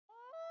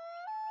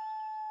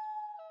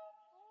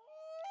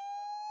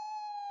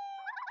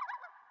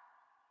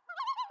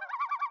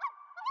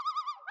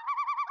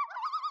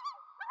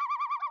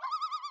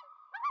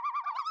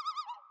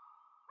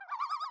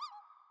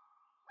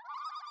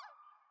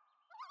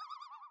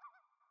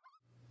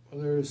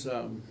There's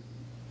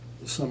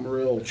some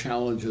real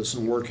challenges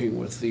in working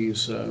with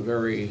these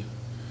very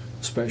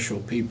special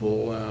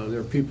people.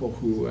 They're people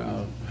who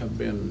have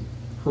been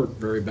hurt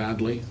very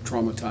badly,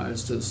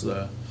 traumatized, as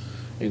the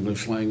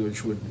English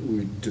language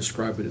would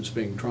describe it, as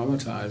being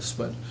traumatized.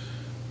 But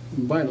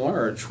by and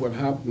large, what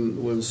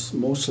happened was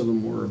most of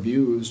them were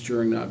abused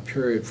during that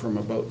period from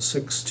about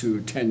 6 to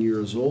 10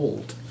 years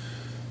old.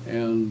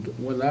 And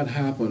when that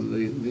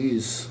happened,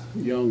 these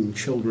young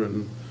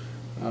children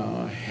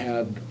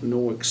had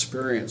no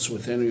experience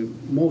with any,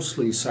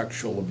 mostly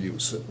sexual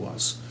abuse it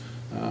was.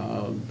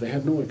 They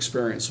had no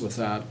experience with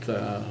that.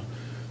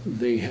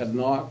 They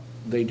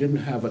didn't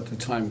have at the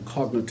time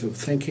cognitive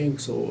thinking,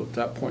 so at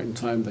that point in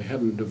time they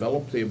hadn't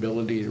developed the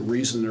ability to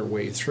reason their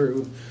way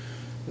through.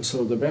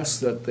 So the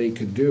best that they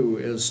could do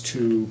is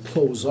to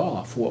close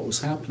off what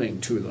was happening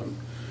to them.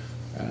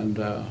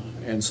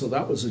 And so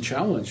that was a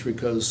challenge,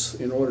 because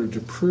in order to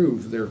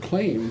prove their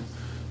claim,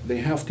 they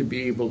have to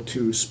be able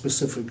to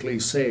specifically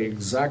say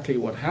exactly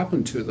what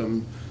happened to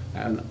them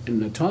and in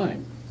the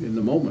time, in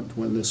the moment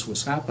when this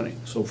was happening.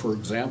 So for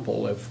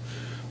example, if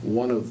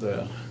one of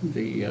the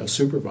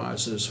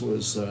supervisors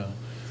was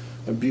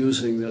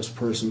abusing this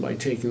person by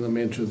taking them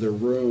into their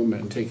room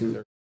and taking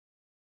their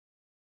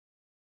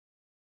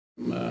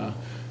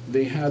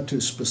they had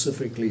to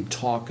specifically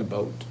talk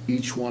about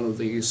each one of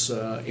these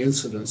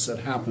incidents that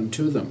happened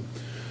to them.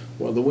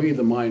 Well, the way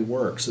the mind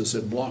works is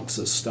it blocks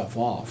this stuff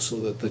off so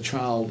that the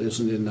child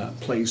isn't in that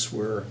place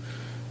where,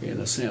 in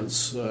a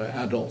sense,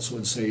 adults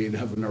would say you'd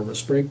have a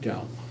nervous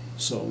breakdown.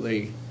 So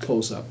they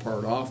close that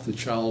part off. The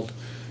child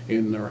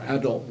in their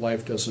adult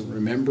life doesn't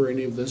remember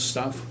any of this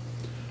stuff.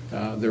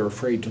 They're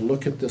afraid to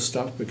look at this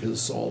stuff because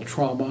it's all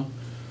trauma.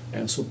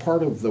 And so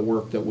part of the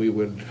work that we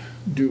would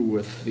do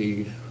with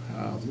the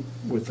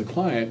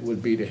client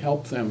would be to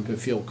help them to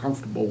feel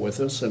comfortable with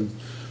us. And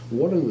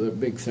one of the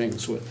big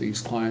things with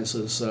these clients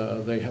is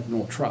they have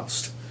no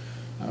trust,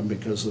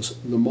 because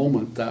the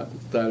moment that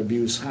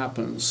abuse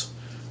happens,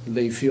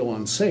 they feel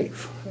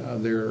unsafe.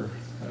 Their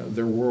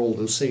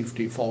world of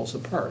safety falls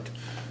apart,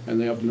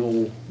 and they have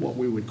no, what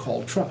we would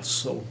call, trust.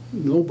 So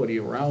nobody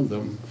around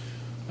them,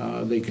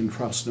 they can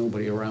trust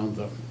nobody around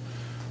them.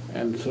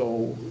 And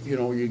so, you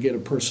know, you get a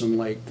person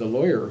like the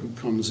lawyer who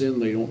comes in,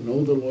 they don't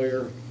know the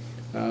lawyer,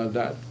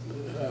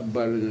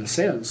 but in a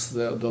sense,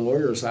 the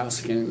lawyer is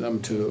asking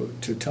them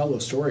to tell a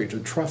story, to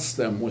trust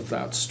them with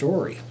that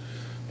story.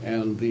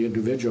 And the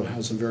individual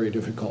has a very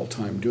difficult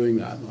time doing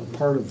that. And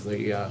part of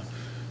the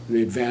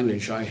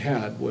advantage I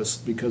had was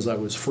because I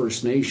was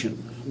First Nation.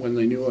 When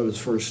they knew I was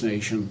First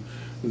Nation,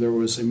 there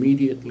was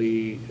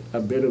immediately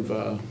a bit of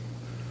a,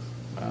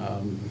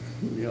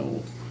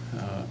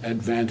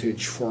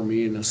 advantage for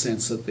me, in the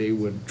sense that they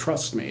would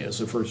trust me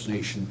as a First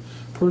Nation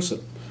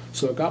person.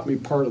 So it got me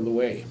part of the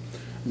way.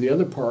 The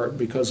other part,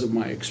 because of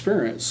my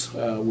experience,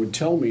 would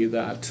tell me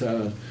that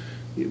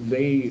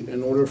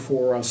in order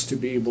for us to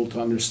be able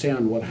to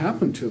understand what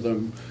happened to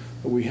them,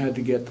 we had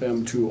to get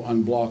them to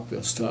unblock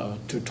this,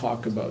 to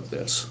talk about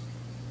this.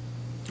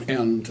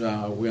 And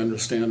we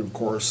understand, of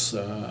course,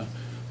 that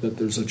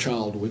there's a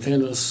child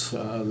within us,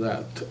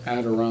 that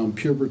at around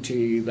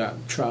puberty,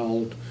 that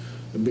child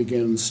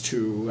begins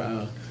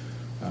to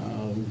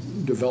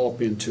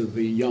develop into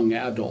the young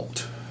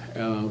adult.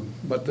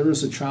 But there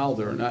is a child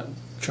there, and that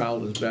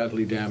child is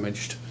badly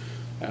damaged.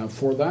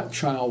 For that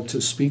child to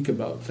speak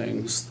about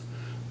things,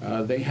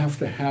 they have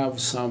to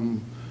have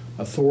some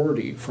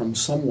authority from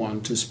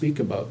someone to speak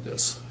about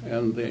this.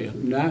 And the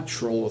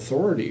natural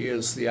authority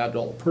is the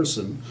adult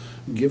person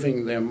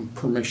giving them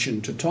permission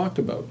to talk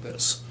about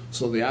this.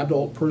 So the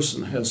adult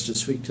person has to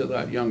speak to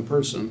that young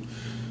person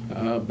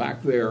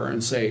back there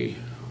and say,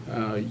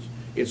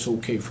 it's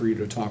okay for you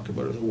to talk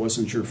about it. It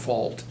wasn't your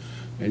fault,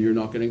 and you're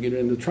not going to get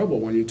into trouble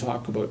when you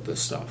talk about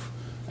this stuff.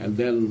 And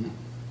then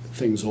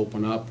things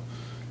open up,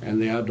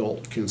 and the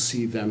adult can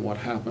see then what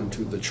happened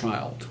to the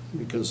child,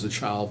 because the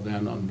child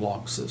then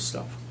unblocks this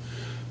stuff.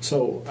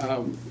 So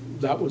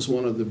that was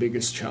one of the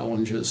biggest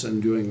challenges in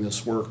doing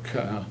this work,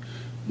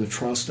 the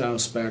trust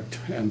aspect,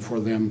 and for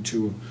them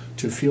to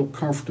feel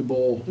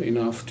comfortable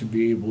enough to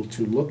be able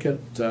to look at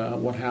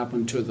what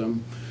happened to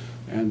them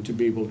and to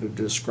be able to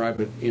describe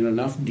it in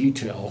enough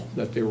detail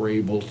that they were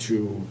able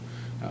to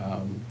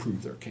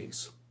prove their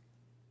case.